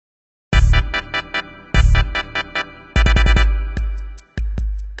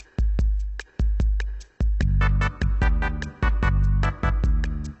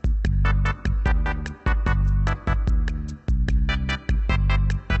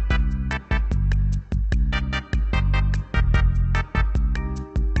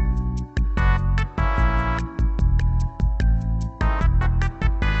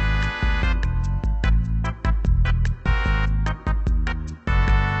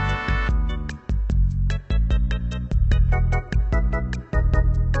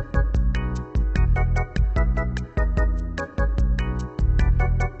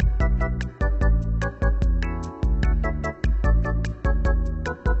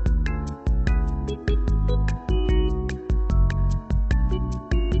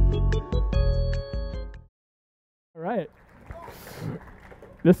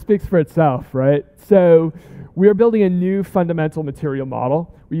this speaks for itself, right? So we are building a new fundamental material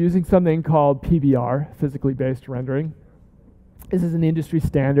model. We're using something called PBR, physically based rendering. This is an industry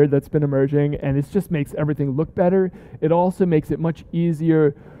standard that's been emerging, and it just makes everything look better. It also makes it much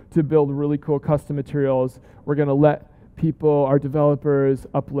easier to build really cool custom materials. We're going to let people, our developers,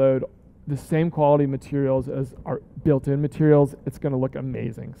 upload the same quality materials as our built-in materials. It's going to look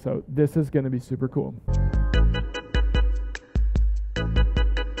amazing. So this is going to be super cool.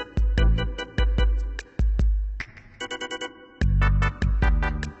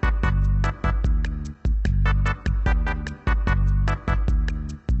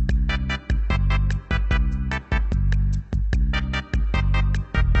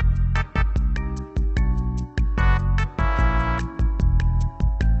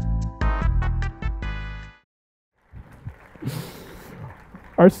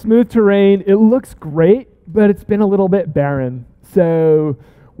 Our smooth terrain, it looks great, but it's been a little bit barren. So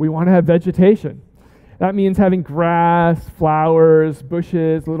we want to have vegetation. That means having grass, flowers,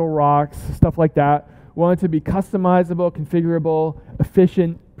 bushes, little rocks, stuff like that. We want it to be customizable, configurable,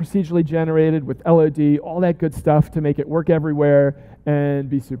 efficient, procedurally generated with LOD, all that good stuff to make it work everywhere and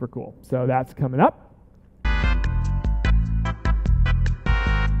be super cool. So that's coming up.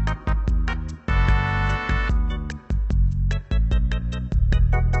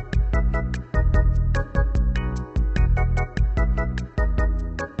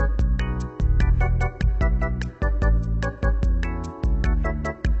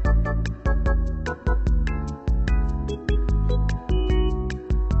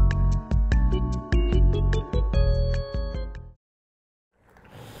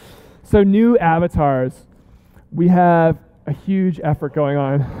 So new avatars. We have a huge effort going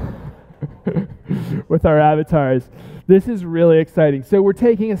on with our avatars. This is really exciting. So we're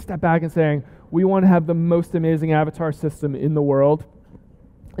taking a step back and saying, we want to have the most amazing avatar system in the world.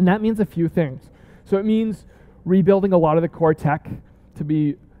 And that means a few things. So it means rebuilding a lot of the core tech to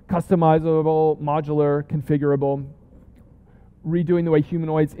be customizable, modular, configurable, redoing the way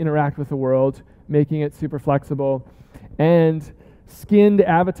humanoids interact with the world, making it super flexible, and skinned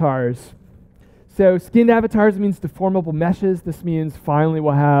avatars. So skinned avatars means deformable meshes. This means finally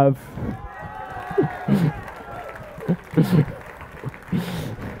we'll have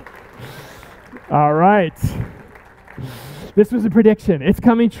all right. This was a prediction. It's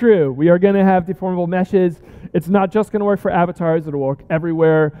coming true. We are going to have deformable meshes. It's not just going to work for avatars. It'll work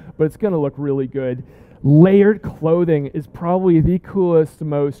everywhere, but it's going to look really good. Layered clothing is probably the coolest,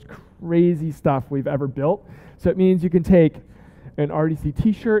 most crazy stuff we've ever built. So it means you can take an RDC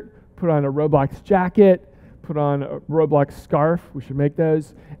t-shirt, put on a Roblox jacket, put on a Roblox scarf, we should make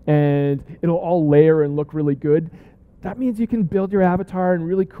those, and it'll all layer and look really good. That means you can build your avatar in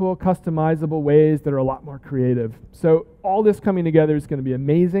really cool, customizable ways that are a lot more creative. So all this coming together is going to be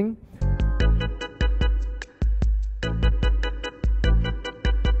amazing.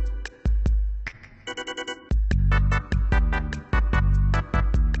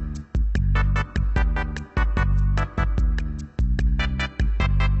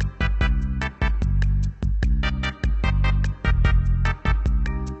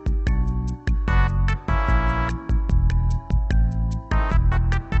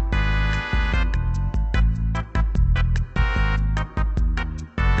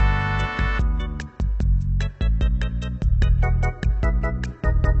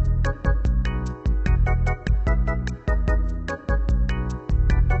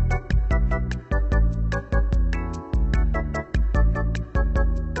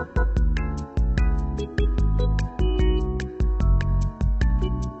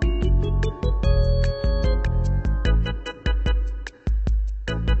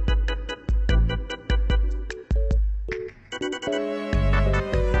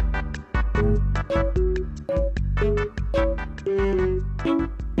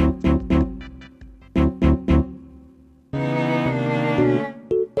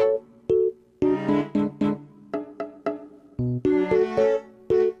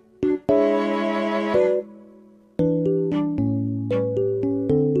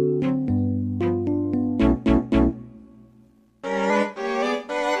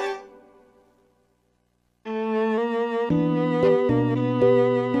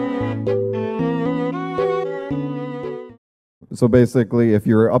 So basically, if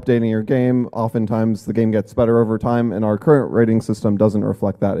you're updating your game, oftentimes the game gets better over time, and our current rating system doesn't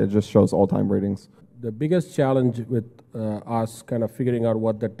reflect that. It just shows all-time ratings. The biggest challenge with us kind of figuring out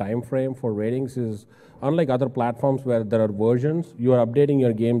what the time frame for ratings is, unlike other platforms where there are versions, you are updating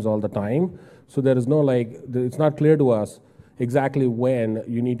your games all the time. So there is no it's not clear to us exactly when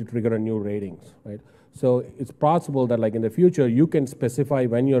you need to trigger a new ratings, right? So it's possible that like in the future, you can specify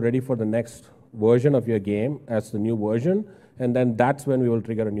when you're ready for the next version of your game as the new version, and then that's when we will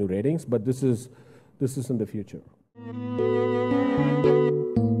trigger a new ratings. But this is in the future.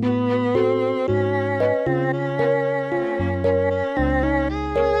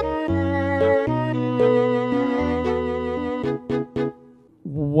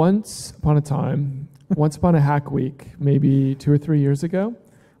 Once upon a hack week, maybe 2 or 3 years ago,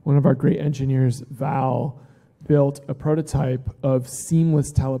 one of our great engineers, Val, built a prototype of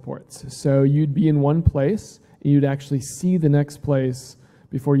seamless teleports. So you'd be in one place, and you'd actually see the next place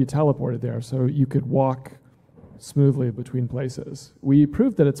before you teleported there, so you could walk smoothly between places. We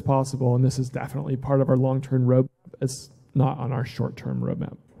proved that it's possible, and this is definitely part of our long-term roadmap. It's not on our short-term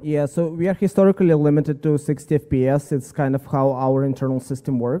roadmap. Yeah, so we are historically limited to 60 FPS. It's kind of how our internal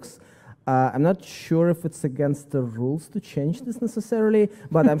system works. I'm not sure if it's against the rules to change this necessarily,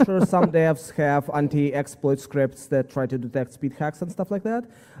 but I'm sure some devs have anti-exploit scripts that try to detect speed hacks and stuff like that.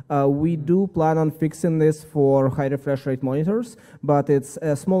 We do plan on fixing this for high refresh rate monitors, but it's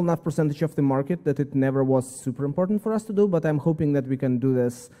a small enough percentage of the market that it never was super important for us to do, but I'm hoping that we can do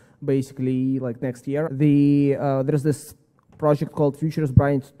this basically like next year. There's this project called Futures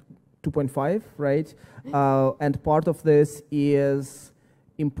Bryant 2.5, right? And part of this is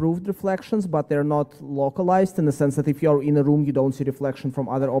improved reflections, but they're not localized in the sense that if you're in a room, you don't see reflection from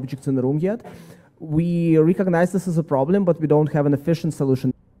other objects in the room yet. We recognize this as a problem, but we don't have an efficient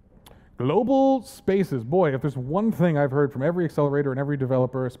solution. Global spaces. Boy, if there's one thing I've heard from every accelerator and every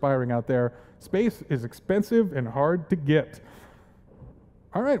developer aspiring out there, space is expensive and hard to get.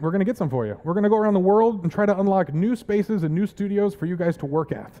 All right, we're going to get some for you. We're going to go around the world and try to unlock new spaces and new studios for you guys to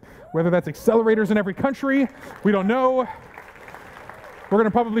work at. Whether that's accelerators in every country, we don't know. We're going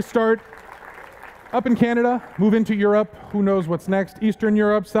to probably start up in Canada, move into Europe, who knows what's next, Eastern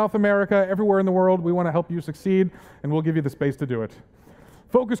Europe, South America, everywhere in the world. We want to help you succeed, and we'll give you the space to do it.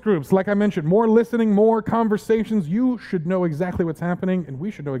 Focus groups, like I mentioned, more listening, more conversations. You should know exactly what's happening, and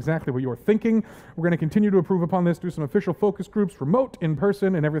we should know exactly what you're thinking. We're going to continue to improve upon this, do some official focus groups, remote, in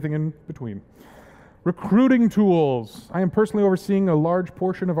person, and everything in between. Recruiting tools. I am personally overseeing a large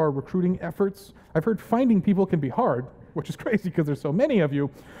portion of our recruiting efforts. I've heard finding people can be hard, which is crazy because there's so many of you.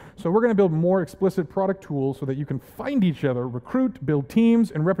 So we're going to build more explicit product tools so that you can find each other, recruit, build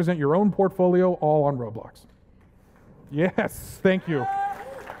teams, and represent your own portfolio all on Roblox. Yes, thank you.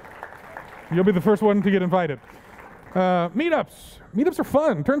 You'll be the first one to get invited. Meetups. Meetups are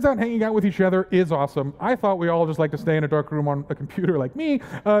fun. Turns out hanging out with each other is awesome. I thought we all just like to stay in a dark room on a computer like me.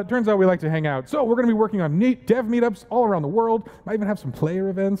 Turns out we like to hang out. So we're going to be working on dev meetups all around the world. Might even have some player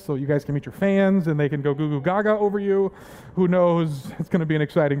events so you guys can meet your fans and they can go goo goo gaga over you. Who knows? It's going to be an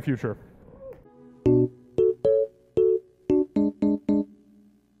exciting future.